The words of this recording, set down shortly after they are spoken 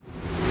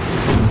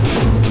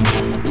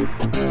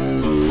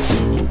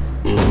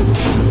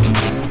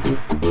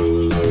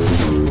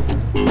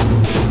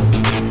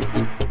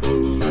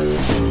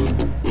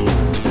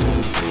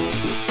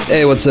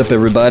Hey, what's up,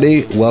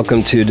 everybody?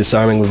 Welcome to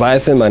Disarming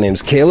Leviathan. My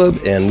name's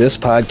Caleb, and this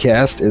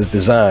podcast is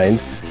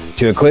designed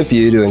to equip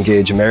you to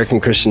engage American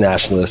Christian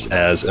nationalists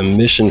as a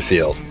mission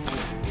field.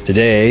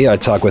 Today, I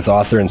talk with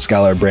author and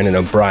scholar Brandon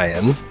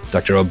O'Brien.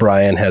 Dr.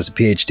 O'Brien has a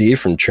PhD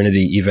from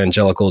Trinity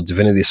Evangelical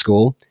Divinity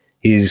School.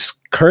 He's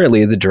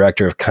currently the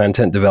Director of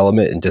Content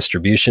Development and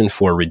Distribution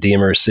for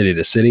Redeemer City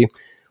to City,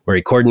 where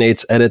he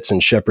coordinates, edits,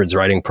 and shepherds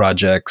writing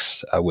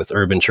projects with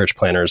urban church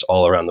planners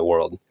all around the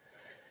world.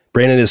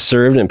 Brandon has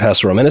served in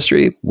pastoral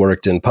ministry,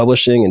 worked in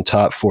publishing, and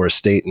taught for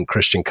state and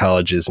Christian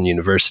colleges and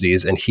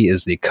universities, and he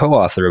is the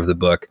co-author of the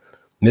book,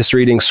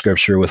 Misreading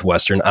Scripture with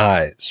Western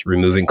Eyes,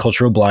 Removing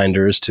Cultural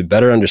Blinders to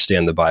Better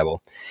Understand the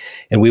Bible.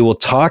 And we will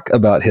talk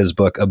about his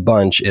book a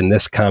bunch in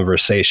this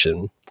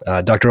conversation.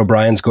 Dr.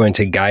 O'Brien's going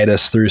to guide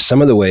us through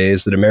some of the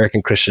ways that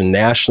American Christian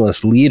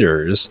nationalist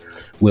leaders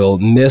will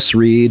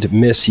misread,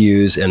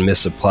 misuse, and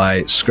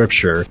misapply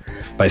Scripture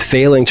by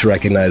failing to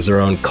recognize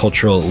their own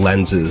cultural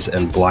lenses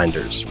and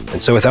blinders.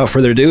 And so without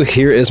further ado,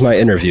 here is my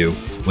interview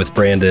with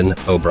Brandon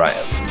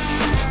O'Brien.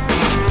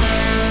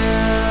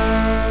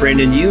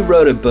 Brandon, you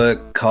wrote a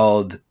book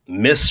called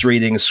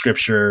Misreading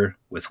Scripture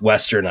with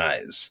Western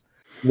Eyes.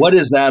 What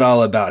is that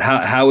all about?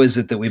 How is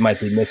it that we might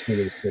be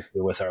misreading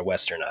Scripture with our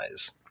Western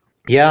eyes?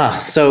 Yeah,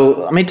 so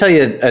let me tell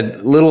you a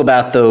little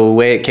about the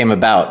way it came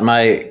about.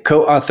 My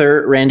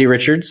co-author, Randy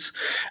Richards,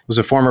 was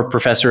a former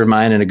professor of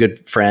mine and a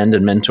good friend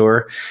and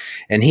mentor,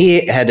 and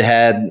he had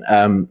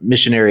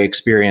missionary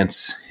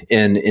experience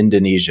in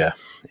Indonesia.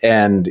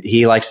 And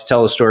he likes to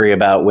tell a story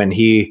about when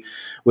he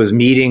was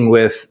meeting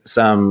with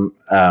some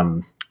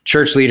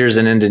church leaders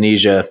in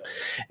Indonesia,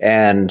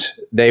 and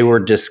they were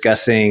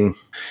discussing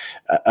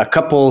a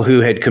couple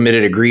who had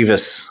committed a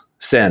grievous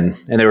sin,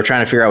 and they were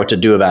trying to figure out what to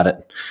do about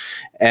it.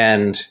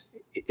 And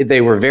they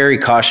were very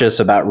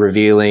cautious about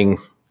revealing,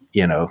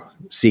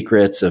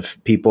 secrets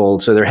of people.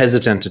 So they're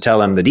hesitant to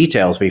tell him the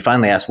details. But he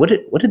finally asked, what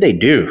did they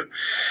do?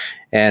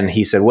 And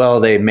he said, well,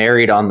 they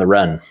married on the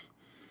run.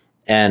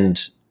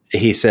 And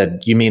he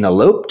said, you mean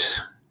eloped?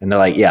 And they're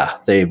like, yeah,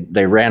 they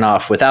ran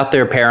off without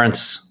their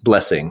parents'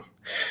 blessing.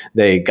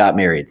 They got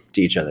married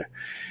to each other.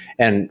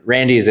 And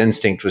Randy's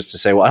instinct was to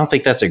say, well, I don't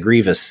think that's a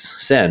grievous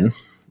sin.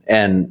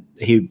 And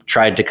he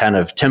tried to kind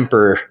of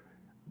temper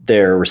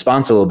their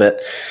response a little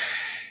bit.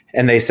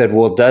 And they said,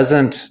 well,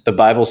 doesn't the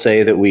Bible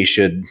say that we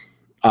should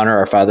honor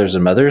our fathers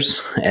and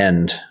mothers?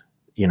 And,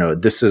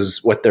 this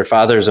is what their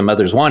fathers and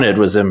mothers wanted,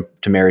 was them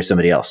to marry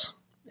somebody else.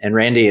 And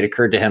Randy, it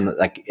occurred to him,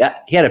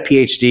 he had a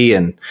PhD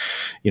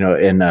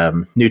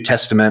in New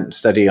Testament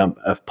study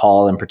of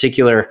Paul in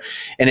particular.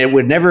 And it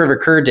would never have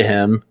occurred to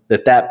him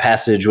that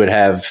passage would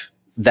have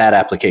that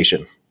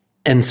application.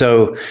 And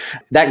so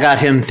that got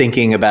him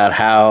thinking about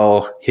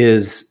how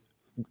his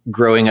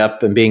growing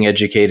up and being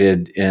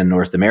educated in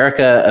North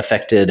America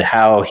affected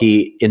how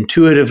he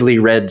intuitively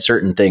read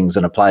certain things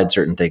and applied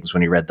certain things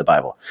when he read the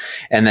Bible.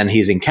 And then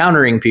he's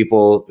encountering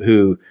people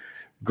who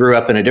grew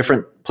up in a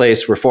different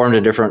place, were formed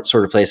in a different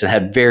sort of place, and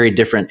had very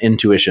different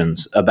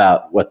intuitions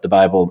about what the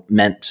Bible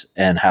meant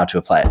and how to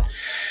apply it.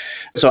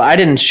 So I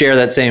didn't share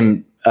that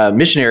same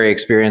missionary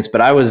experience,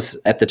 but I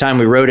was, at the time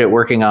we wrote it,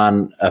 working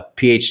on a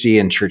PhD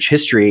in church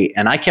history,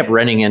 and I kept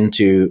running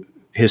into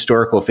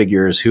historical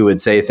figures who would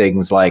say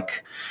things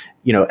like,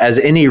 as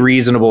any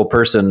reasonable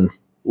person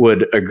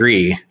would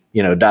agree, ...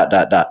 And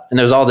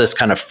there's all this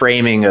kind of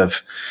framing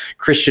of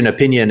Christian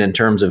opinion in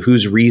terms of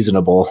who's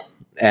reasonable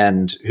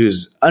and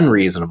who's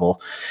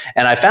unreasonable.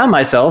 And I found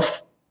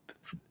myself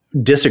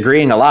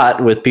disagreeing a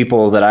lot with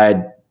people that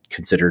I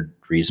considered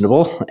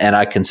reasonable, and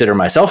I consider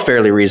myself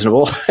fairly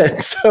reasonable.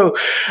 And so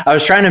I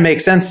was trying to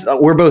make sense.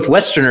 We're both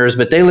Westerners,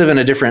 but they live in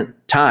a different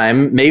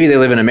time. Maybe they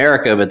live in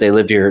America, but they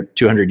lived here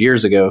 200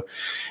 years ago.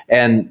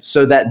 And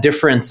so that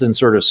difference in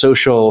sort of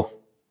social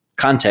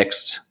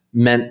context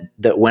meant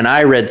that when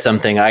I read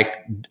something, I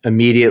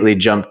immediately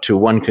jumped to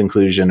one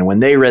conclusion. And when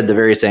they read the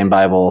very same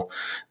Bible,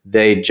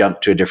 they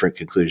jumped to a different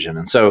conclusion.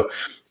 And so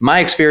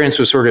my experience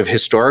was sort of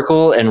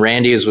historical, and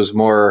Randy's was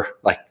more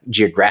like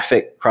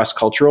geographic,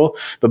 cross-cultural.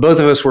 But both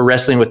of us were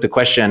wrestling with the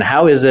question,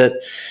 how is it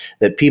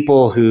that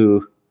people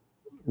who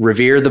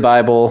revere the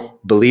Bible,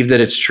 believe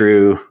that it's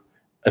true,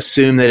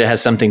 assume that it has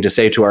something to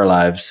say to our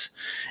lives,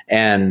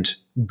 and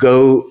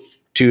go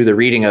to the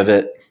reading of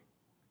it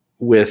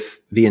with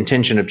the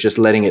intention of just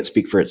letting it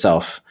speak for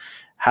itself?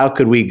 How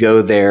could we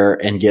go there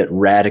and get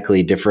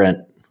radically different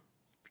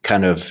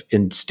kind of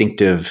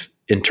instinctive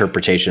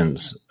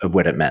interpretations of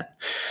what it meant?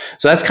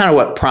 So that's kind of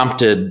what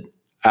prompted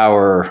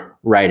our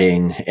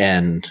writing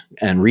and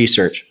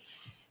research.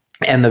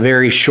 And the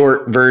very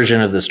short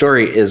version of the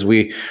story is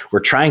we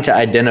were trying to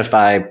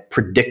identify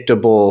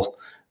predictable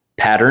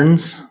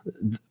patterns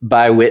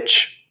by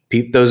which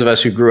those of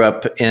us who grew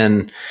up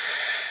in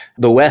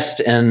the West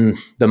and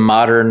the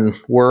modern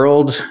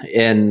world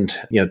in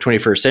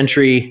 21st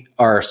century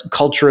are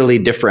culturally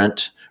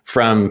different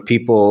from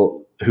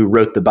people who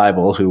wrote the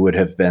Bible, who would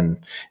have been,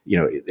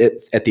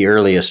 at the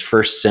earliest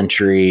first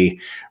century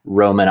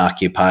Roman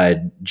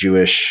occupied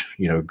Jewish,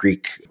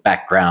 Greek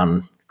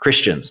background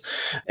Christians.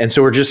 And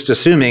so we're just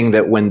assuming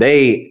that when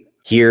they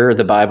hear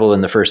the Bible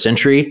in the first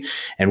century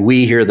and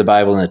we hear the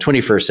Bible in the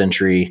 21st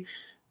century,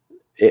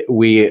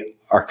 we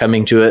are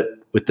coming to it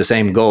with the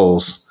same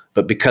goals,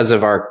 but because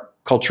of our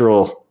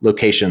cultural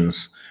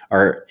locations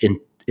are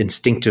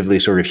instinctively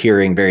sort of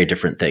hearing very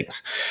different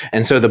things.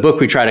 And so the book,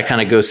 we try to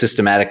kind of go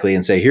systematically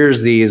and say,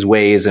 here's these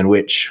ways in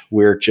which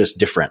we're just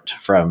different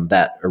from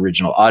that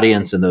original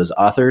audience and those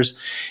authors.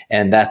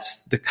 And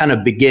that's the kind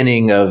of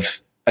beginning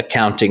of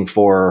accounting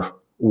for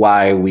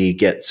why we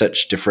get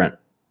such different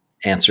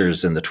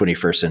answers in the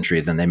 21st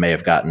century than they may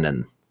have gotten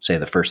in, say,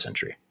 the first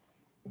century.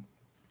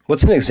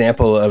 What's an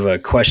example of a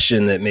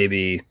question that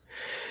maybe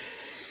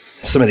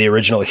some of the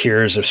original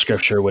hearers of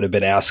Scripture would have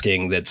been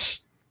asking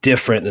that's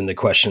different than the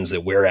questions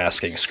that we're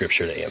asking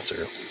Scripture to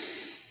answer?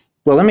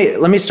 Well,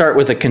 let me start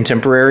with a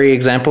contemporary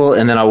example,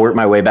 and then I'll work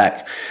my way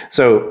back.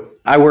 So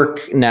I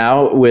work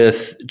now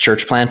with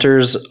church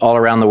planters all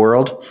around the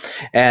world,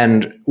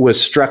 and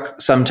was struck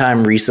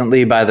sometime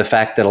recently by the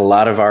fact that a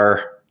lot of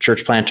our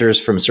church planters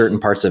from certain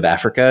parts of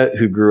Africa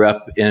who grew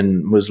up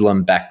in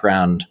Muslim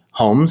background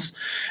homes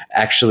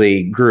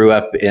actually grew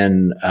up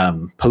in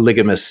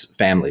polygamous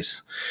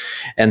families.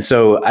 And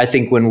so I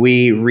think when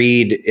we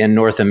read in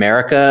North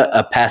America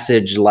a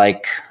passage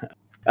like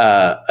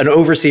an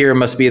overseer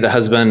must be the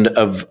husband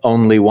of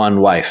only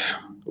one wife,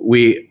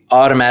 we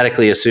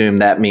automatically assume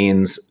that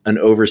means an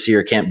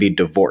overseer can't be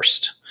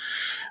divorced.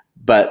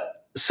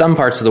 But some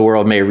parts of the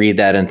world may read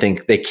that and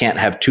think they can't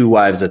have two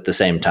wives at the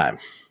same time.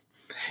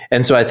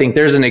 And so I think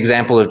there's an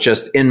example of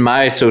just in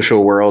my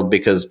social world,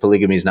 because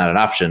polygamy is not an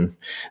option,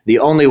 the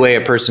only way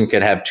a person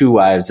could have two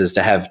wives is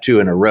to have two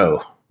in a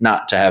row,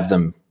 not to have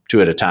them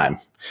two at a time.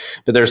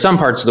 But there are some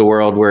parts of the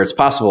world where it's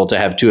possible to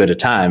have two at a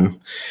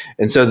time.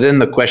 And so then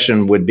the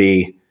question would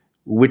be,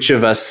 which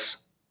of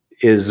us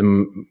is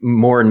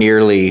more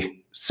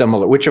nearly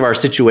similar? Which of our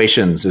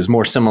situations is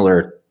more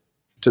similar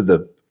to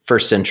the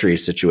first century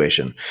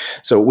situation?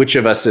 So which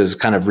of us is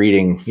kind of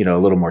reading, a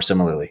little more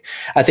similarly?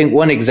 I think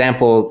one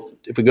example,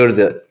 if we go to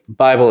the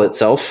Bible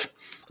itself,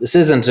 this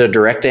isn't a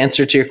direct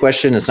answer to your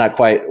question. It's not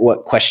quite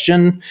what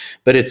question,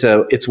 but it's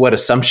what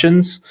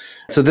assumptions.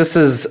 So this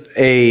is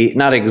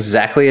not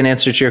exactly an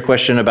answer to your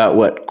question about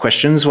what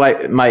questions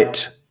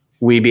might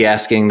we be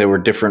asking that were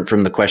different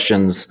from the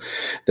questions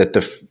that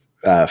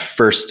the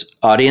first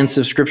audience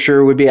of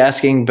Scripture would be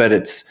asking, but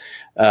it's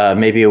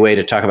maybe a way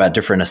to talk about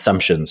different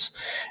assumptions.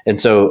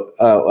 And so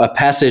a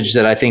passage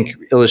that I think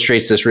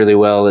illustrates this really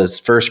well is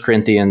 1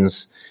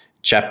 Corinthians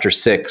chapter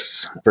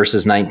 6,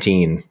 verses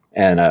 19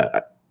 and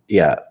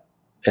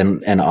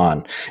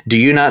on. Do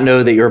you not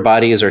know that your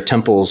bodies are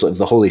temples of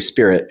the Holy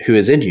Spirit who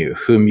is in you,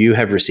 whom you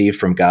have received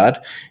from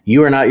God?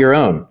 You are not your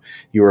own.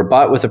 You were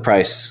bought with a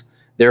price.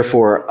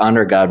 Therefore,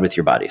 honor God with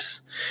your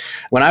bodies.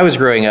 When I was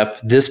growing up,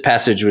 this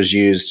passage was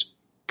used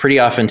pretty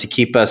often to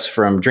keep us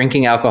from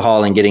drinking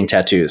alcohol and getting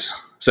tattoos.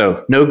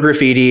 So no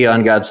graffiti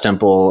on God's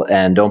temple,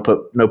 and don't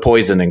put no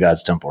poison in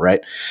God's temple, right?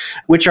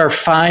 Which are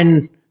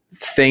fine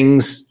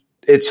things.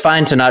 It's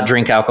fine to not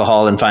drink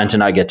alcohol and fine to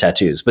not get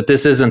tattoos, but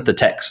this isn't the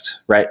text,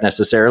 right,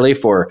 necessarily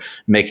for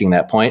making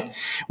that point.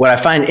 What I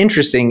find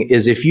interesting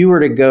is if you were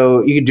to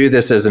go, you could do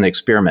this as an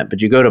experiment,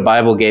 but you go to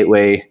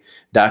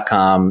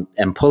BibleGateway.com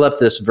and pull up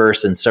this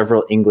verse in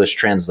several English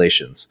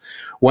translations.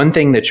 One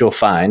thing that you'll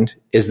find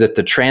is that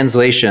the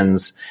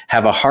translations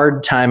have a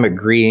hard time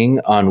agreeing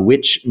on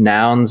which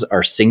nouns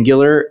are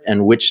singular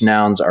and which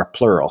nouns are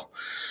plural.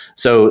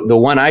 So the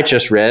one I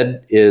just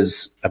read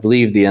is, I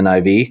believe, the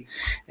NIV,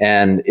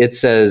 and it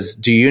says,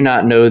 do you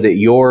not know that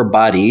your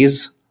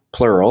bodies,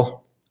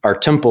 plural, are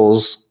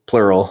temples,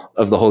 plural,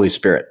 of the Holy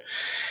Spirit?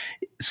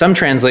 Some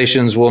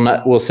translations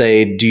will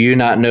say, do you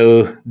not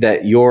know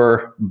that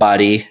your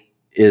body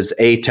is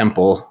a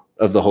temple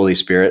of the Holy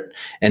Spirit?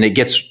 And it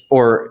gets,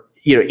 or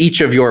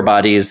each of your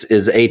bodies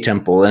is a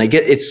temple, and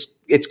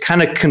it's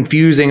kind of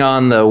confusing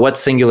on the what's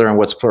singular and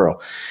what's plural.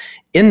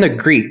 In the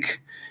Greek,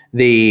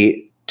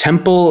 the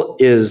temple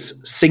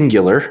is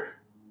singular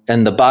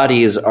and the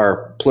bodies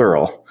are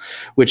plural,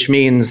 which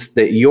means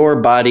that your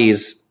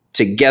bodies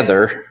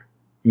together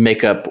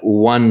make up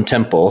one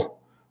temple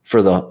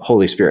for the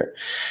Holy Spirit.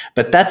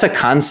 But that's a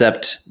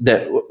concept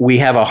that we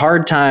have a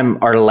hard time,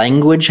 our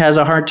language has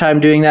a hard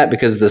time doing that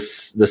because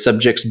the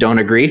subjects don't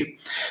agree.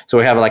 So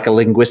we have like a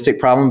linguistic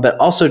problem, but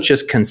also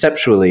just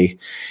conceptually,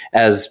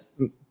 as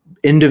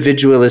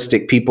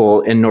individualistic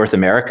people in North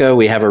America,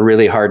 we have a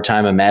really hard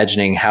time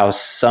imagining how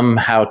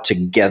somehow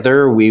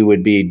together we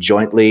would be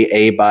jointly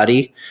a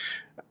body,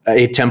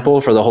 a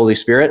temple for the Holy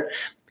Spirit.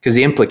 Because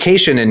the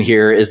implication in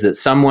here is that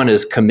someone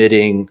is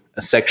committing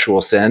a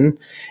sexual sin,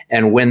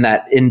 and when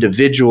that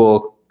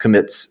individual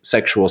commits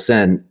sexual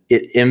sin,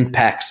 it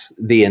impacts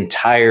the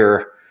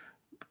entire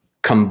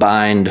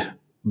combined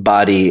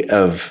body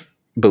of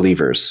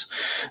believers.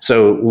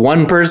 So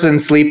one person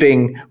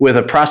sleeping with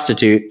a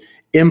prostitute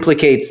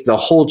implicates the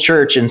whole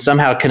church and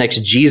somehow connects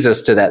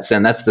Jesus to that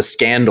sin. That's the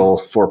scandal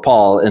for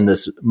Paul in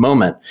this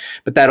moment.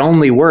 But that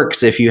only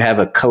works if you have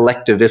a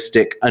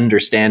collectivistic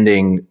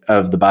understanding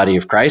of the body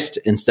of Christ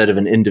instead of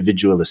an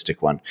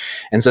individualistic one.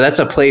 And so that's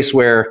a place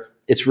where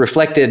it's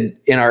reflected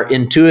in our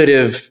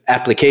intuitive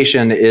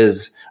application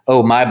is,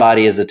 oh, my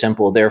body is a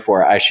temple,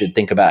 therefore I should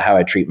think about how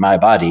I treat my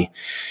body.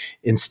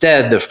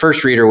 Instead, the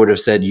first reader would have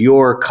said,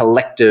 your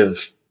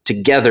collective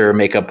together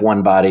make up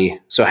one body.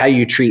 So how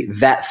you treat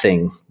that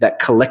thing, that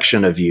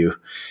collection of you,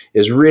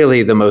 is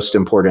really the most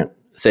important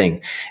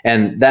thing.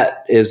 And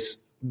that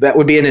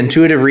would be an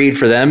intuitive read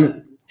for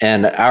them.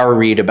 And our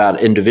read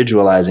about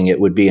individualizing it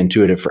would be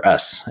intuitive for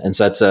us. And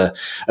so that's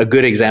a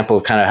good example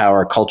of kind of how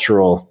our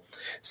cultural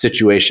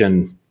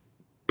situation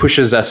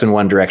pushes us in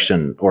one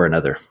direction or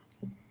another.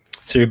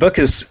 So your book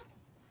is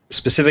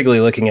specifically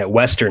looking at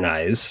Western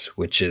eyes,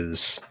 which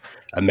is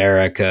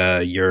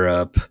America,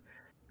 Europe.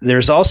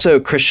 There's also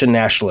Christian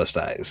nationalist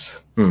eyes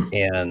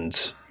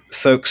and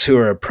folks who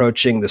are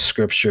approaching the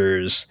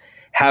scriptures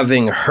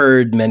having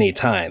heard many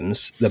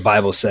times the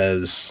Bible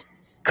says,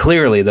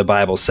 clearly the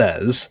Bible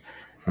says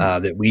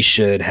that we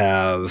should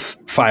have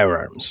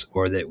firearms,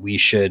 or that we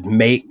should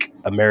make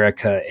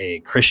America a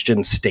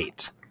Christian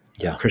state,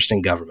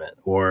 Christian government,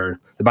 or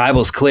the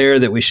Bible's clear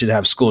that we should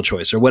have school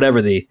choice, or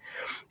whatever the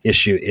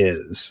issue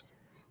is.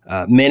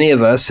 Many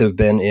of us have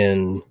been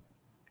in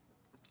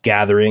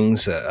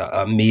gatherings,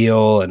 a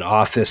meal, an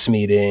office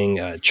meeting,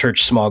 a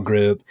church small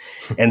group,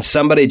 and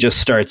somebody just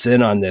starts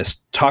in on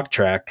this talk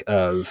track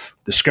of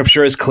the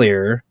scripture is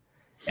clear,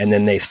 and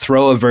then they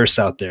throw a verse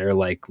out there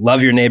like,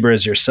 love your neighbor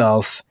as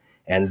yourself,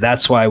 and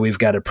that's why we've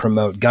got to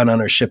promote gun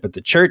ownership at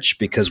the church,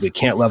 because we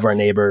can't love our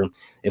neighbor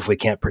if we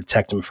can't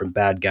protect him from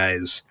bad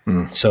guys.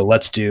 So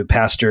let's do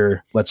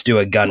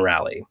a gun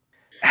rally.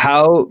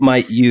 How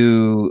might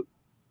you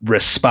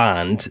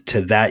respond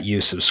to that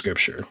use of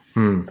scripture?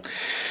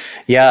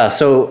 Yeah,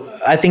 so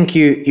I think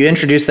you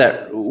introduced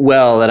that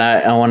well, and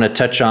I want to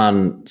touch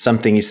on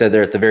something you said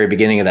there at the very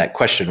beginning of that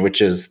question,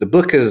 which is the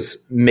book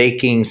is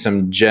making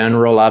some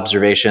general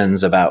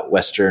observations about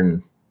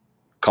Western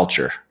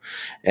culture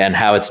and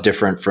how it's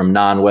different from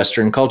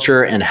non-Western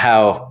culture, and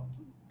how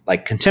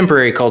like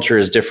contemporary culture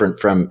is different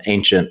from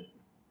ancient,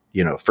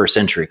 first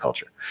century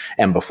culture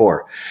and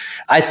before.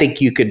 I think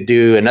you could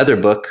do another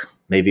book.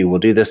 Maybe we'll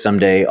do this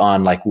someday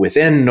on like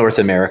within North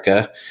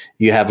America,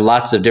 you have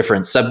lots of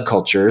different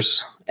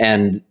subcultures,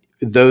 and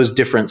those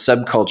different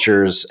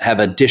subcultures have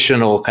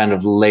additional kind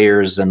of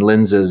layers and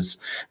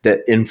lenses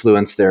that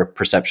influence their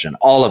perception.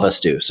 All of us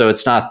do. So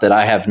it's not that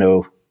I have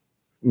no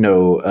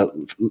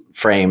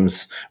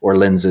frames or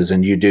lenses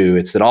and you do.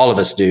 It's that all of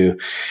us do.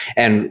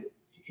 And,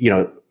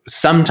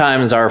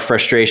 sometimes our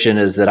frustration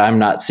is that I'm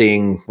not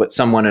seeing what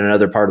someone in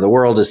another part of the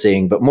world is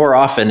seeing, but more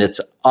often it's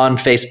on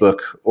Facebook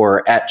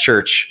or at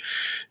church.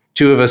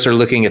 Two of us are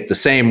looking at the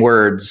same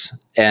words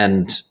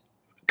and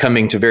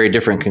coming to very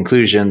different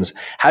conclusions.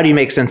 How do you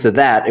make sense of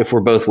that if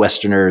we're both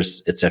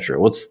Westerners, et cetera?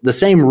 Well, it's the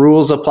same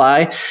rules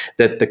apply,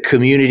 that the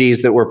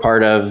communities that we're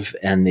part of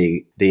and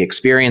the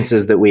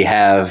experiences that we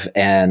have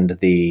and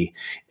the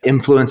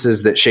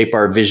influences that shape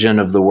our vision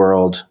of the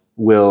world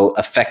will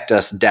affect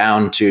us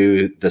down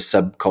to the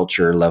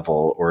subculture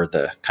level or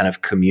the kind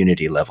of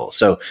community level.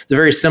 So it's a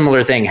very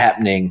similar thing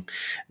happening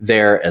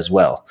there as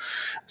well.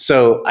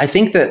 So I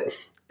think that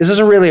this is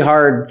a really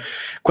hard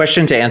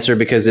question to answer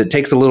because it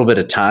takes a little bit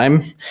of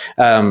time.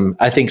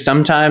 I think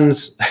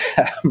sometimes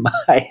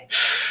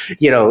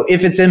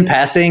if it's in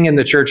passing in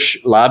the church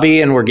lobby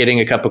and we're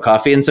getting a cup of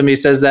coffee and somebody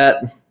says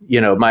that,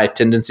 my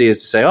tendency is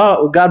to say,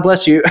 oh, God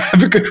bless you.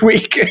 Have a good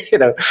week.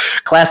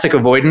 Classic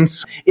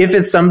avoidance. If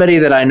it's somebody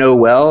that I know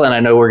well and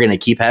I know we're going to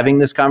keep having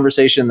this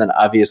conversation, then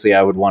obviously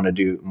I would want to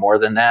do more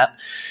than that.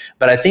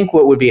 But I think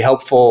what would be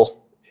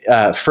helpful,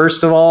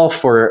 first of all,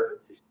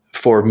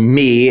 for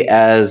me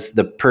as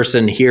the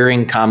person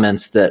hearing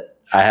comments that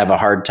I have a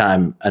hard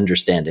time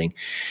understanding,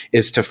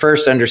 is to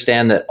first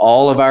understand that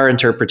all of our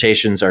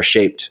interpretations are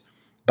shaped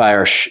by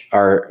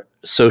our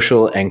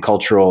social and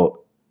cultural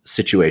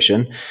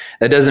situation.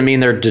 That doesn't mean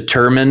they're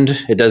determined.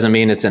 It doesn't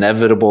mean it's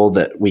inevitable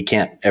that we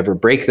can't ever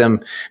break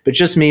them, but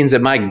just means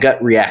that my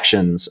gut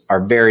reactions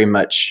are very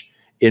much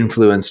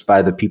influenced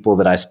by the people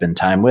that I spend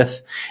time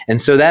with. And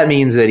so that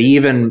means that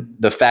even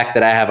the fact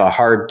that I have a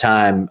hard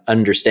time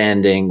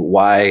understanding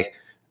why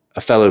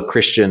a fellow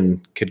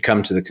Christian could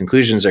come to the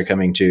conclusions they're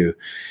coming to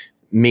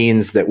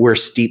means that we're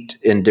steeped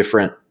in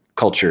different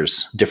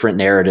cultures, different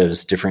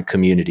narratives, different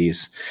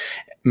communities,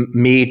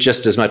 me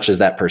just as much as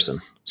that person.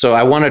 So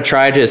I want to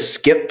try to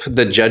skip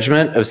the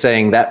judgment of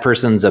saying that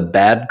person's a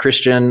bad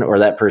Christian or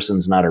that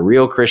person's not a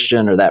real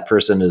Christian or that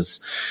person is,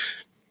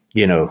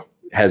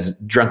 has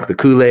drunk the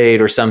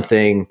Kool-Aid or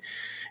something,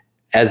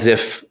 as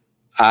if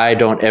I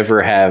don't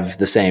ever have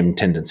the same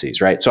tendencies,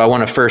 right? So I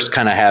want to first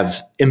kind of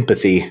have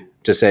empathy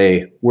to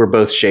say we're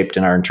both shaped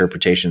in our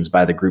interpretations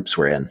by the groups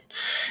we're in.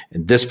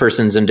 And this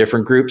person's in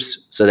different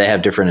groups, so they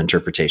have different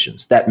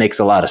interpretations. That makes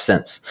a lot of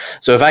sense.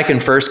 So if I can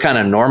first kind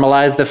of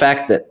normalize the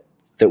fact that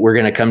we're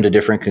going to come to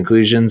different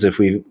conclusions if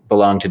we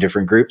belong to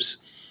different groups,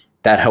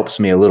 that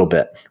helps me a little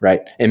bit, right?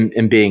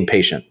 In being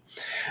patient.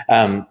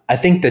 I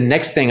think the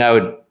next thing I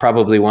would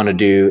probably want to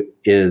do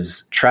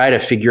is try to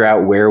figure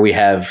out where we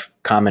have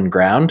common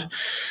ground.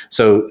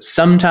 So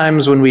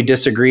sometimes when we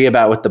disagree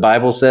about what the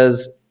Bible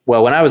says,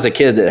 Well, when I was a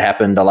kid, it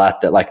happened a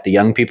lot that like the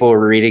young people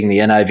were reading the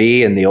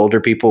NIV and the older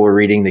people were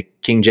reading the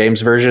King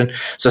James Version.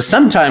 So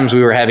sometimes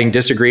we were having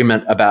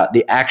disagreement about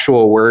the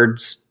actual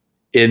words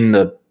in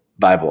the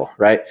Bible,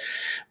 right?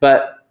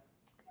 But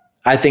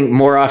I think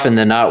more often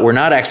than not, we're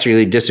not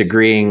actually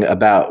disagreeing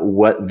about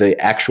what the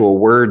actual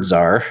words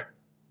are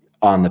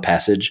on the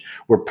passage.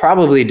 We're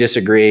probably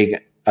disagreeing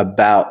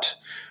about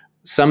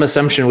some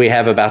assumption we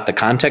have about the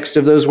context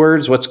of those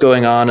words, what's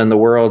going on in the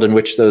world in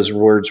which those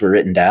words were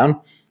written down,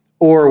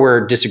 or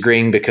we're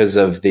disagreeing because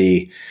of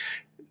the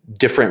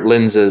different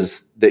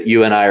lenses that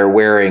you and I are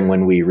wearing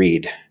when we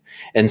read.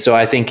 And so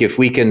I think if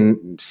we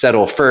can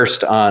settle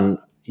first on,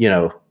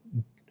 do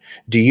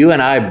you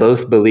and I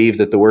both believe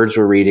that the words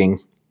we're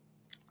reading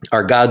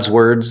are God's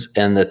words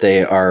and that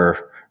they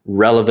are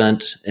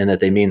relevant and that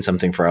they mean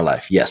something for our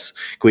life? Yes.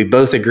 Can we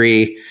both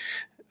agree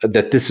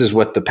that this is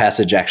what the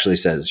passage actually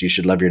says? You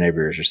should love your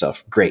neighbor as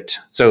yourself. Great.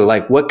 So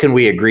like, what can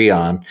we agree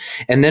on?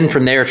 And then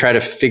from there, try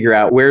to figure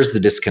out where's the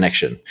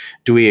disconnection.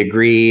 Do we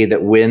agree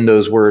that when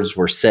those words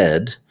were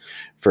said,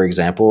 for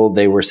example,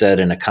 they were said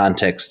in a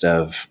context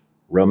of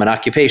Roman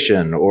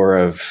occupation or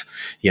of,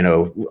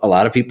 a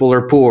lot of people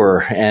are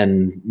poor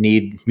and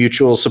need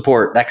mutual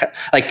support.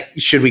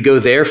 Should we go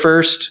there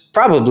first?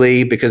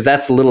 Probably, because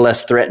that's a little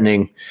less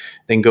threatening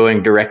than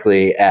going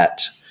directly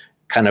at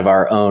kind of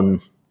our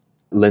own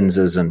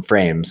lenses and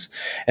frames.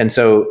 And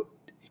so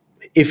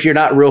if you're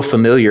not real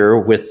familiar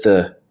with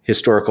the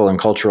historical and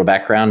cultural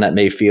background, that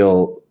may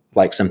feel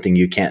like something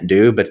you can't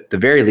do, but at the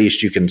very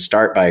least you can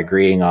start by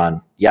agreeing on,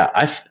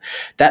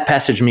 that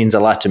passage means a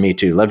lot to me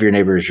too. Love your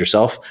neighbor as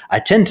yourself. I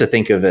tend to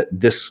think of it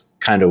this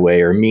kind of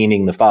way, or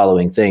meaning the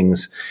following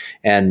things.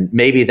 And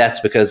maybe that's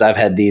because I've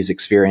had these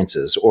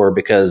experiences, or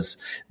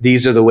because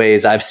these are the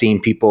ways I've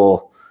seen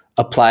people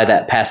apply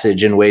that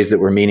passage in ways that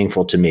were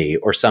meaningful to me,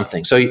 or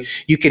something. So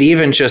you could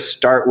even just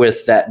start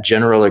with that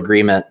general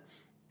agreement.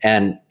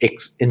 And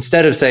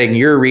instead of saying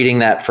you're reading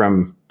that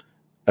from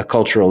a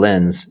cultural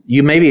lens,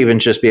 you maybe even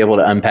just be able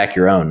to unpack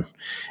your own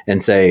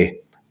and say,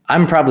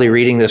 I'm probably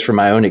reading this from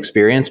my own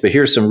experience, but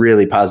here's some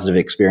really positive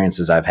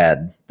experiences I've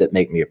had that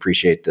make me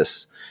appreciate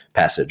this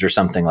passage, or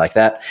something like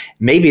that.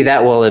 Maybe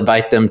that will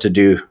invite them to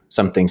do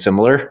something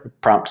similar,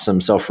 prompt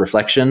some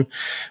self-reflection.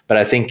 But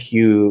I think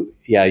you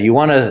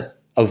want to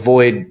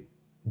avoid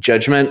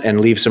judgment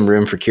and leave some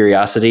room for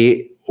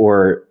curiosity,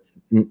 or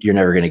you're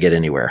never going to get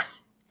anywhere.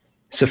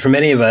 So for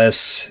many of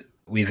us,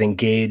 we've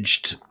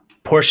engaged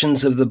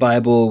portions of the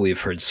Bible,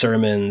 we've heard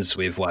sermons,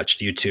 we've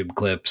watched YouTube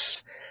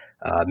clips.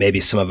 Maybe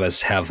some of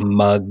us have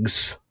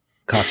mugs,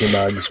 coffee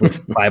mugs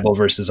with Bible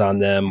verses on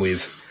them.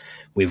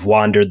 We've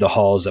wandered the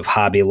halls of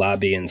Hobby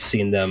Lobby and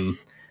seen them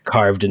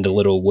carved into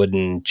little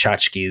wooden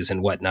tchotchkes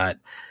and whatnot.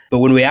 But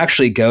when we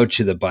actually go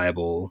to the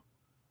Bible,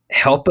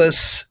 help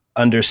us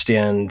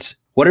understand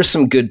what are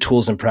some good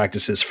tools and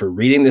practices for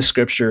reading the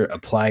scripture,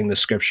 applying the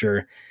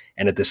scripture,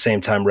 and at the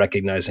same time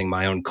recognizing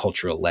my own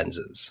cultural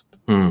lenses.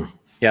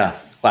 Yeah.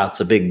 Wow.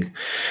 It's a big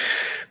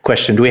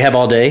question. Do we have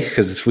all day?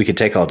 Because we could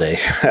take all day.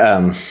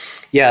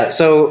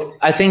 So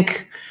I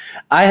think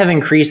I have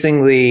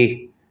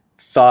increasingly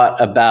thought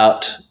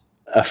about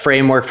a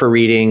framework for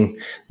reading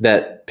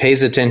that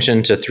pays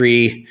attention to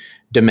three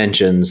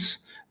dimensions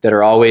that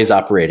are always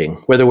operating,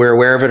 whether we're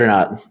aware of it or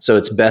not. So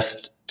it's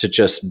best to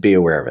just be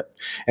aware of it.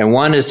 And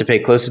one is to pay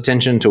close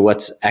attention to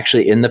what's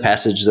actually in the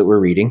passage that we're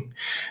reading.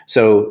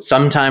 So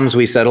sometimes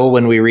we settle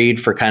when we read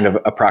for kind of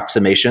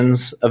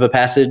approximations of a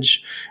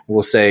passage.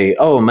 We'll say,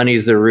 money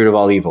is the root of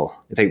all evil.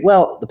 You think,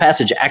 well, the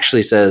passage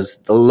actually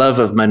says the love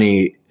of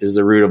money is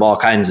the root of all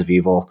kinds of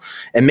evil.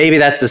 And maybe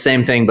that's the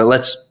same thing,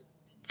 but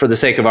for the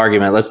sake of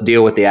argument, let's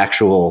deal with the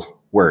actual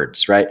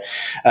words, right?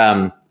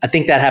 I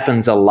think that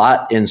happens a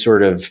lot in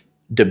sort of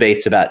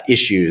debates about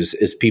issues,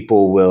 is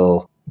people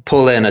will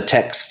pull in a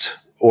text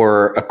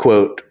or a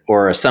quote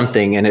or a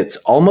something, and it's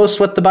almost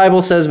what the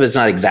Bible says, but it's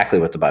not exactly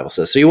what the Bible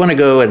says. So you want to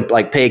go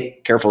and pay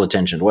careful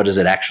attention. What does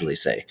it actually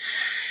say?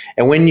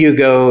 And when you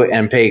go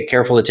and pay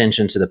careful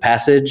attention to the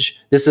passage,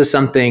 this is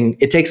something,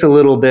 it takes a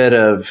little bit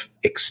of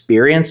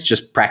experience,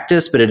 just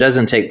practice, but it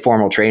doesn't take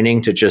formal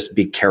training to just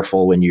be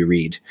careful when you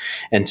read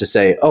and to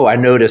say, I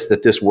noticed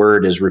that this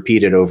word is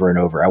repeated over and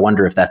over. I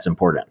wonder if that's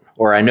important.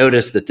 Or I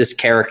noticed that this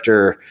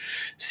character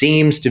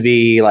seems to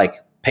be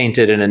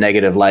painted in a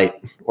negative light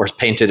or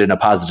painted in a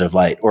positive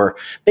light, or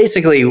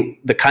basically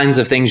the kinds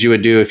of things you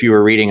would do if you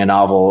were reading a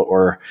novel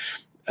or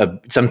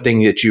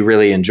something that you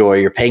really enjoy.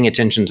 You're paying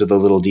attention to the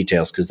little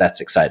details because that's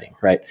exciting,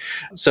 right?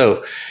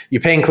 So you're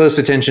paying close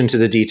attention to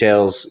the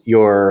details.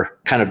 You're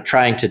kind of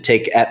trying to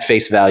take at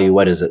face value,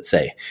 what does it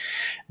say?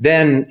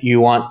 Then you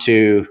want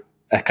to,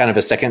 kind of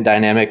a second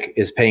dynamic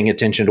is paying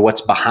attention to what's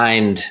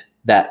behind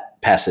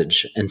that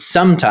passage. And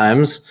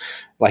sometimes,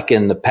 like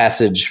in the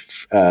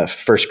passage, 1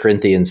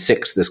 Corinthians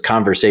 6, this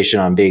conversation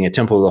on being a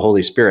temple of the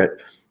Holy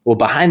Spirit, well,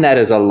 behind that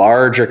is a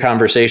larger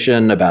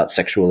conversation about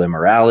sexual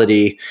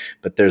immorality,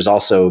 but there's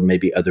also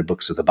maybe other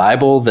books of the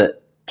Bible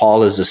that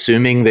Paul is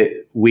assuming that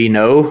we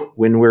know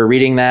when we're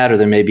reading that, or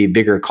there may be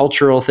bigger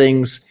cultural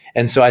things.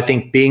 And so I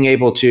think being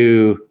able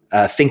to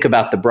think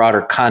about the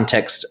broader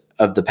context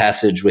of the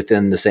passage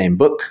within the same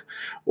book,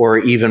 or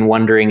even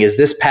wondering, is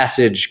this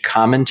passage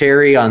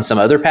commentary on some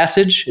other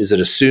passage? Is it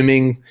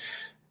assuming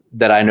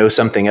that I know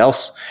something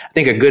else? I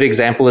think a good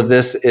example of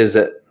this is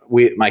that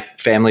my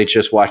family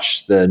just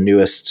watched the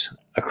newest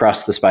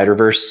Across the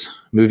Spider-Verse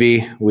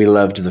movie. We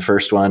loved the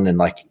first one, and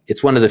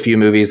it's one of the few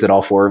movies that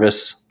all four of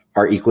us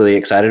are equally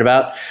excited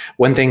about.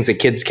 One thing the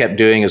kids kept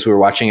doing as we were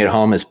watching it at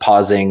home is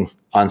pausing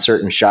on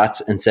certain shots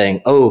and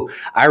saying, "Oh,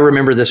 I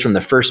remember this from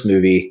the first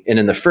movie. And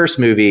in the first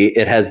movie,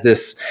 it has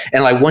this."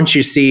 And once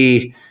you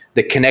see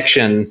the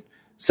connection,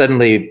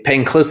 suddenly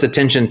paying close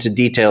attention to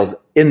details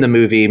in the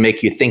movie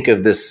make you think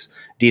of this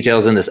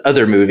details in this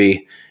other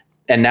movie.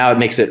 And now it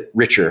makes it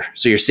richer.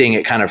 So you're seeing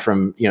it kind of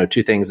from,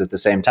 two things at the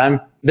same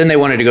time. Then they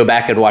wanted to go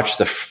back and watch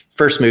the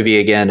first movie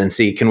again and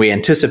see, can we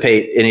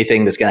anticipate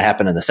anything that's going to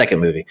happen in the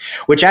second movie,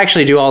 which I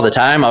actually do all the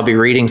time. I'll be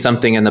reading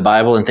something in the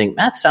Bible and think,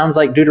 that sounds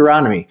like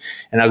Deuteronomy.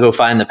 And I'll go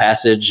find the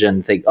passage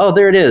and think, oh,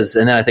 there it is.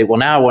 And then I think, well,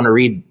 now I want to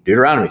read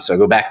Deuteronomy. So I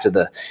go back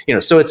to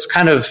so it's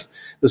kind of,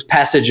 those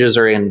passages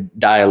are in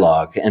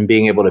dialogue, and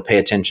being able to pay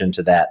attention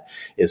to that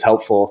is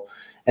helpful.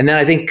 And then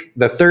I think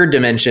the third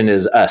dimension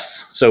is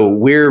us. So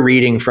we're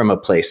reading from a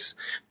place,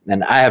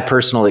 and I have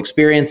personal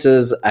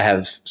experiences, I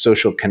have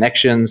social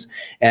connections.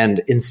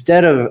 And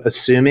instead of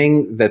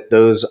assuming that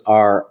those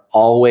are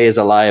always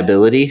a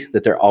liability,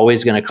 that they're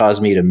always going to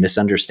cause me to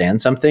misunderstand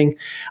something,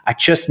 I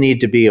just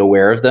need to be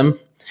aware of them.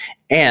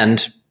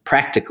 And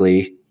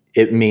practically,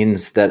 it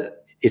means that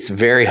it's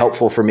very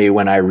helpful for me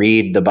when I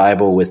read the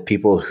Bible with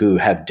people who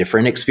have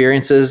different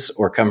experiences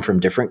or come from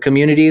different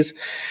communities,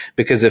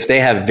 because if they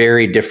have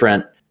very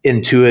different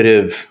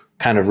intuitive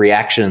kind of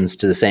reactions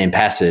to the same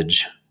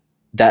passage,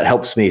 that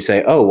helps me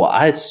say, oh, well,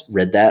 I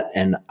read that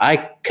and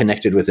I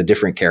connected with a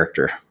different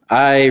character.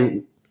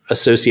 I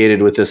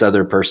associated with this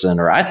other person,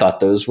 or I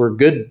thought those were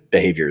good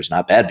behaviors,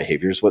 not bad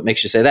behaviors. What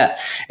makes you say that?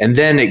 And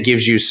then it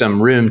gives you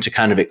some room to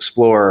kind of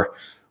explore,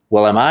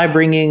 well, am I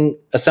bringing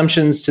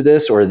assumptions to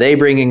this, or are they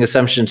bringing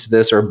assumptions to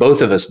this, or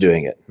both of us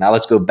doing it? Now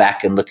let's go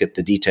back and look at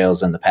the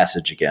details in the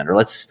passage again, or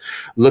let's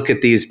look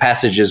at these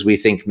passages we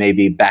think may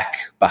be back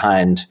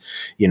behind,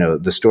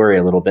 the story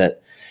a little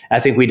bit. I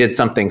think we did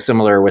something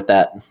similar with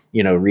that,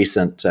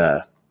 recent,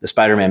 the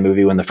Spider-Man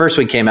movie. When the first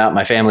one came out,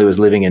 my family was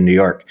living in New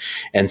York.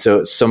 And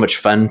so it's so much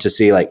fun to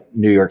see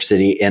New York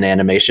City in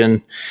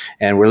animation.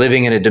 And we're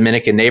living in a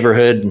Dominican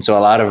neighborhood. And so a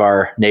lot of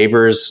our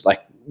neighbors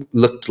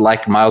looked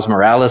like Miles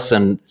Morales.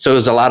 And so it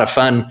was a lot of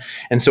fun.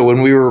 And so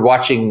when we were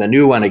watching the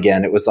new one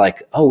again, it was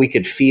we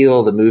could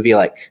feel the movie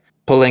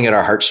pulling at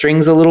our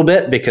heartstrings a little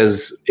bit,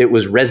 because it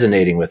was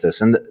resonating with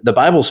us. And the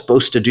Bible's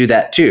supposed to do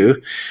that too,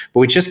 but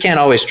we just can't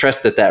always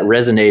trust that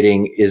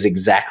resonating is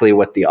exactly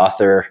what the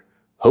author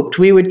hoped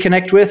we would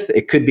connect with.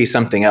 It could be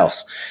something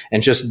else.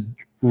 And just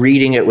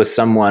reading it with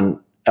someone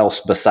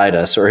else beside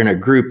us, or in a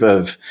group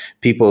of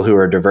people who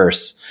are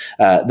diverse,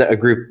 a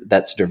group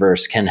that's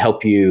diverse can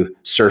help you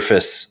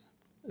surface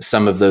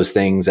some of those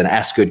things and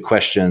ask good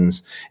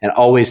questions, and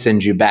always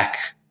send you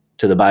back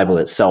to the Bible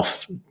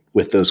itself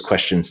with those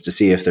questions to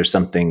see if there's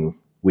something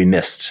we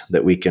missed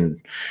that we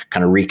can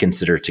kind of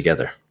reconsider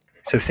together.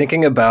 So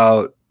thinking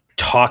about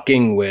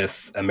talking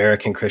with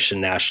American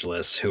Christian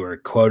nationalists who are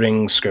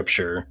quoting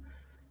scripture,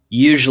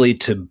 usually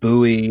to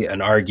buoy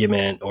an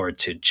argument or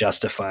to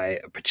justify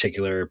a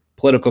particular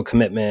political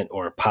commitment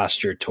or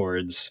posture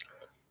towards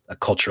a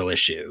cultural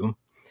issue,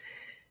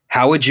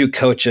 how would you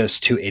coach us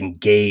to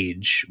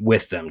engage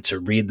with them, to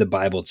read the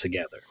Bible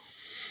together?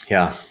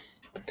 Yeah.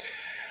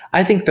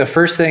 I think the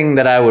first thing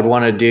that I would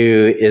want to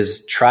do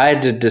is try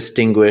to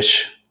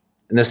distinguish,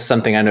 and this is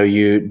something I know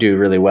you do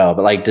really well,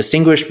 but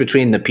distinguish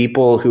between the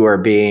people who are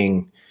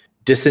being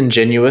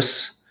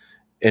disingenuous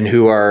and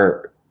who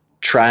are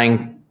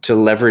trying to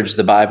leverage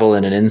the Bible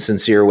in an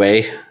insincere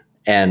way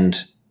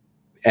and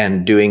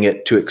doing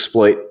it to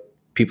exploit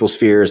people's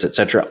fears,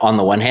 etc., on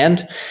the one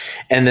hand,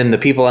 and then the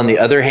people on the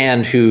other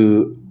hand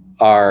who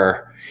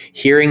are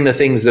hearing the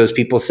things those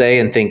people say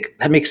and think,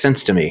 that makes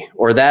sense to me,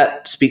 or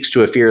that speaks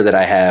to a fear that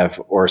I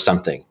have, or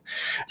something.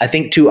 I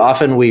think too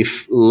often we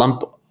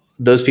lump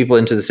those people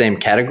into the same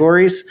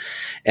categories.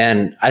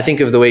 And I think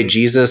of the way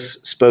Jesus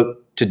spoke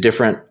to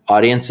different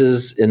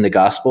audiences in the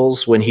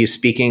Gospels when he's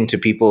speaking to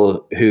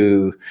people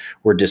who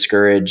were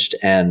discouraged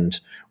and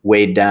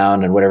weighed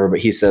down and whatever, but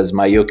he says,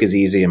 my yoke is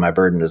easy and my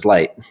burden is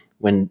light.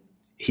 When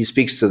he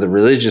speaks to the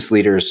religious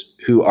leaders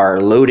who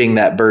are loading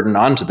that burden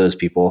onto those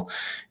people,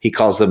 he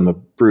calls them a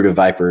brood of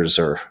vipers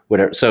or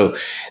whatever. So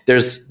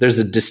there's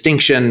a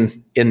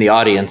distinction in the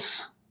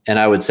audience. And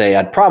I would say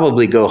I'd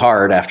probably go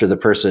hard after the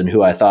person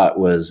who I thought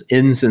was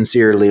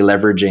insincerely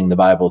leveraging the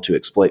Bible to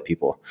exploit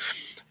people.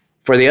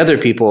 For the other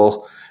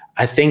people,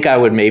 I think I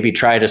would maybe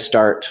try to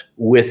start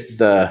with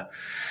the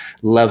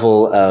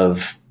level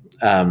of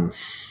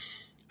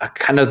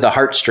kind of the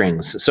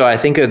heartstrings. So I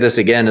think of this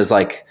again as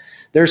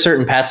there are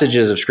certain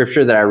passages of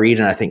scripture that I read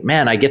and I think,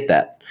 man, I get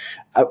that.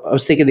 I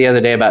was thinking the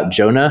other day about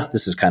Jonah.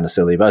 This is kind of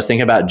silly, but I was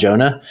thinking about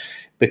Jonah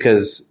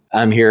because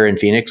I'm here in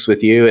Phoenix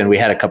with you and we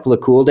had a couple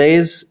of cool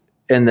days.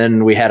 and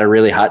then we had a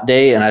really hot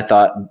day, and I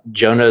thought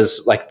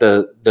Jonah's like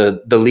the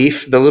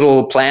leaf, the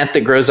little plant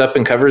that grows up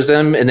and covers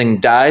him and then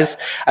dies.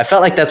 I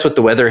felt like that's what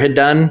the weather had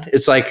done.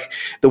 It's like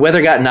the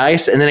weather got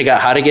nice and then it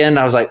got hot again. And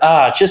I was like,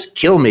 just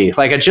kill me.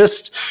 Like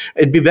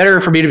it'd be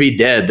better for me to be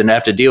dead than to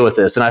have to deal with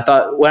this. And I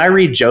thought, when I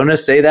read Jonah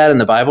say that in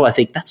the Bible, I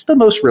think that's the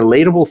most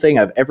relatable thing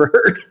I've ever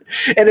heard.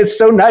 And it's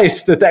so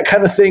nice that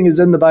kind of thing is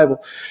in the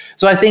Bible.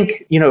 So I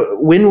think,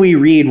 when we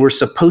read, we're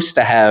supposed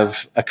to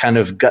have a kind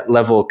of gut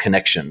level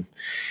connection.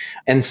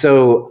 And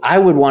so I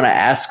would want to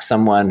ask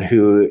someone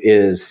who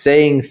is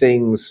saying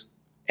things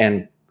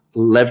and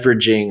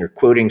leveraging or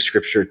quoting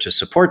scripture to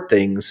support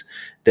things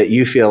that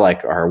you feel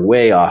like are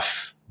way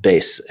off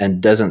base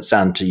and doesn't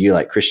sound to you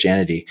like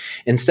Christianity.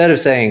 Instead of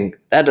saying,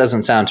 that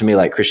doesn't sound to me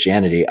like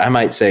Christianity, I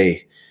might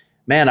say,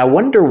 man, I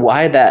wonder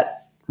why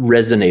that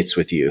resonates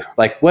with you.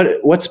 Like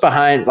what's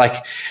behind,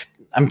 like,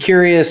 I'm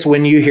curious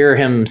when you hear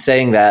him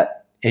saying that,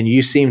 and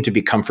you seem to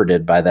be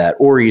comforted by that,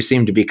 or you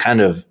seem to be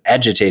kind of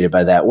agitated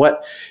by that.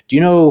 What do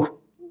you know?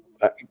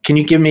 Can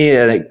you give me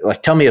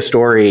tell me a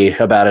story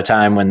about a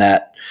time when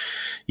that,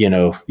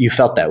 you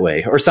felt that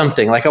way or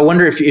something? Like, I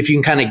wonder if you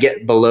can kind of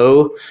get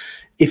below,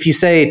 if you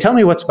say, tell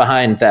me what's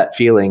behind that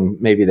feeling,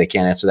 maybe they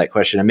can't answer that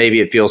question. And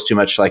maybe it feels too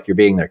much like you're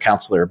being their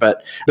counselor.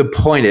 But the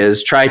point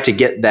is, try to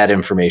get that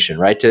information,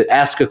 right? To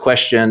ask a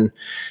question,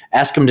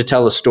 ask them to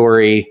tell a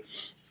story.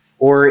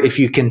 Or if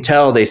you can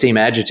tell they seem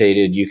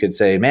agitated, you could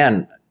say,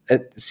 man,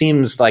 it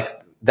seems like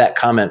that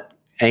comment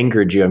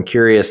angered you. I'm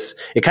curious.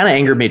 It kind of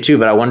angered me too,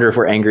 but I wonder if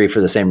we're angry for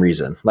the same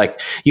reason.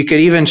 Like, you could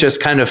even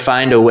just kind of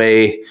find a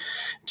way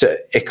to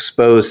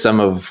expose some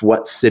of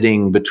what's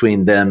sitting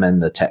between them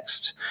and the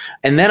text.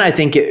 And then I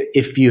think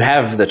if you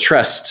have the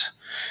trust,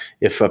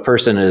 if a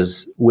person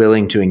is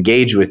willing to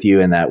engage with you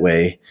in that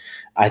way,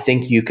 I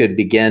think you could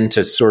begin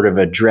to sort of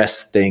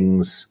address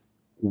things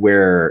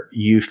where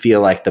you feel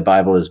like the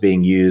Bible is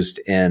being used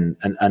in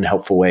an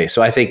unhelpful way.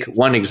 So I think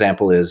one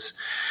example is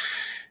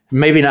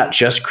maybe not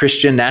just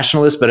Christian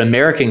nationalists, but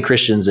American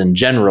Christians in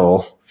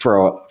general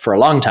for a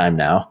long time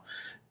now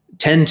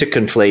tend to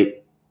conflate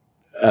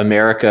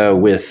America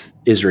with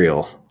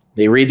Israel.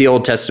 They read the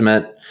Old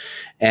Testament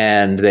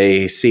and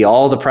they see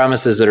all the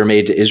promises that are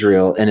made to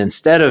Israel. And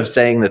instead of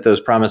saying that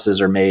those promises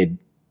are made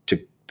to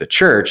the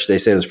church, they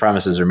say those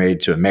promises are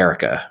made to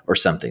America or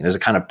something. There's a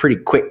kind of pretty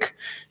quick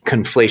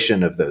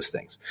conflation of those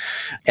things.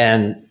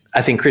 And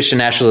I think Christian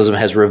nationalism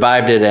has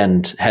revived it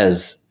and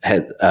has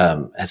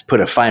put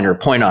a finer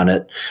point on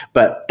it,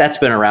 but that's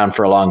been around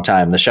for a long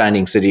time. The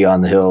shining city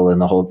on the hill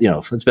and the whole,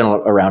 it's been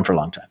around for a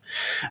long time.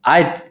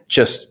 I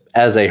just,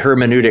 as a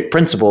hermeneutic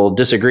principle,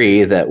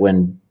 disagree that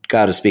when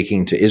God is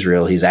speaking to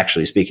Israel, he's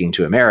actually speaking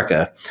to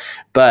America.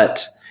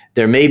 But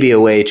there may be a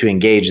way to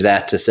engage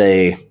that to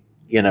say,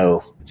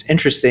 it's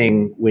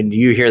interesting when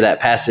you hear that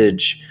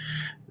passage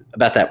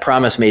about that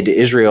promise made to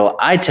Israel.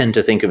 I tend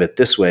to think of it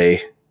this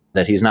way,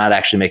 that he's not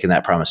actually making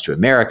that promise to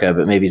America,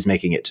 but maybe he's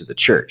making it to the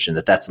church, and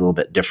that's a little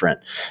bit different.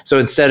 So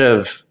instead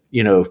of,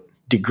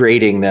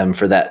 degrading them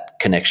for that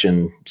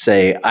connection,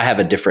 say, I have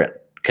a different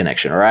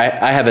connection, or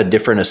I have a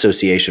different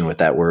association with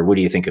that word. What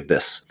do you think of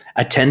this?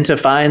 I tend to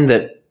find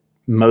that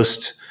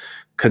most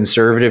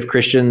conservative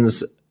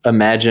Christians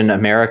imagine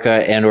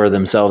America and or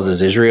themselves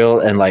as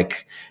Israel, and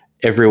like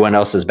everyone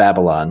else is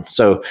Babylon.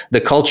 So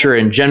the culture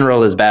in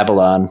general is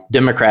Babylon.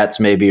 Democrats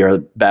maybe are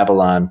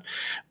Babylon,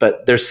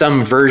 but there's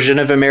some version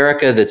of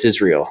America that's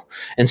Israel.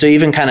 And so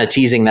even kind of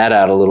teasing that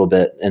out a little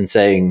bit and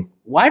saying,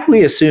 why do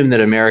we assume that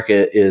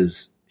America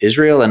is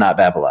Israel and not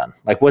Babylon?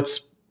 Like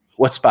what's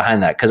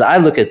behind that? Because I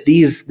look at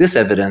this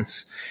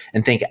evidence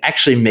and think,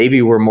 actually,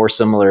 maybe we're more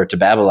similar to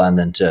Babylon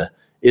than to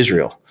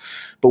Israel.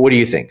 But what do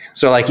you think?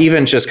 So like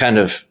even just kind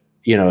of,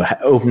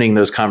 opening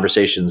those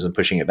conversations and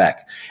pushing it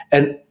back.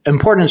 An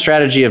important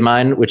strategy of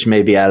mine, which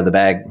may be out of the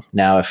bag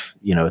now if,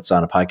 it's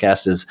on a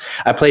podcast, is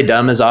I play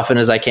dumb as often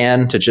as I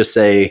can to just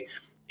say,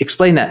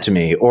 explain that to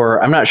me,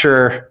 or I'm not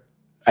sure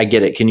I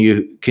get it. Can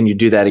you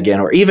do that again?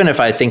 Or even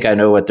if I think I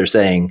know what they're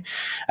saying,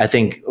 I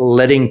think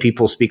letting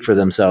people speak for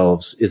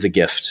themselves is a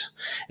gift,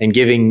 and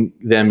giving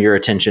them your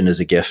attention is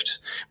a gift.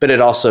 But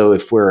it also,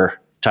 if we're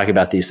talking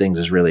about these things,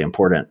 is really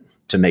important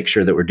to make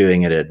sure that we're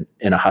doing it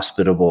in a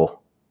hospitable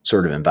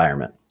sort of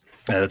environment.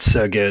 Yeah, that's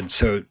so good.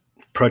 So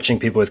approaching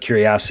people with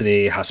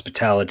curiosity,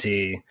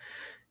 hospitality,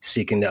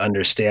 seeking to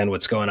understand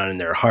what's going on in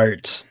their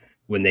heart.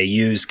 When they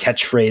use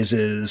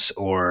catchphrases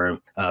or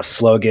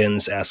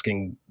slogans,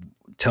 asking,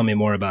 tell me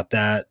more about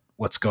that.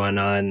 What's going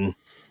on?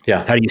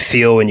 Yeah. How do you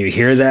feel when you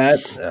hear that?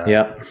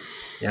 Yeah.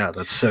 Yeah,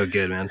 that's so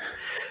good, man.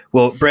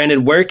 Well,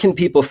 Brandon, where can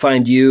people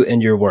find you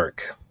and your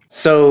work?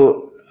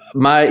 So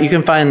you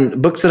can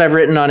find books that I've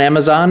written on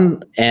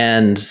Amazon,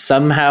 and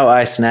somehow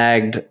I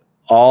snagged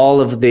all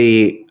of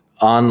the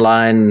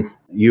online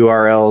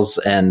URLs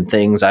and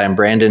things. I am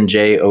Brandon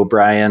J.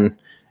 O'Brien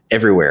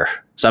everywhere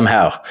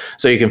somehow.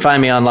 So you can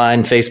find me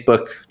online,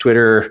 Facebook,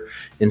 Twitter,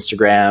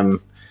 Instagram,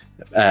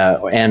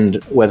 and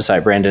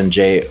website,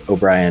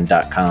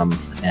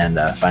 brandonjobrien.com,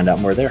 and find out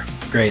more there.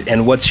 Great.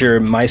 And what's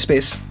your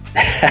MySpace?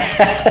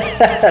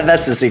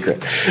 That's the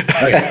secret.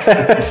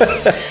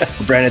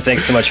 Okay. Brandon,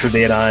 thanks so much for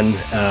being on.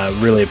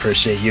 Really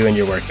appreciate you and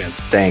your work, man.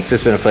 Thanks.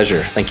 It's been a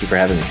pleasure. Thank you for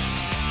having me.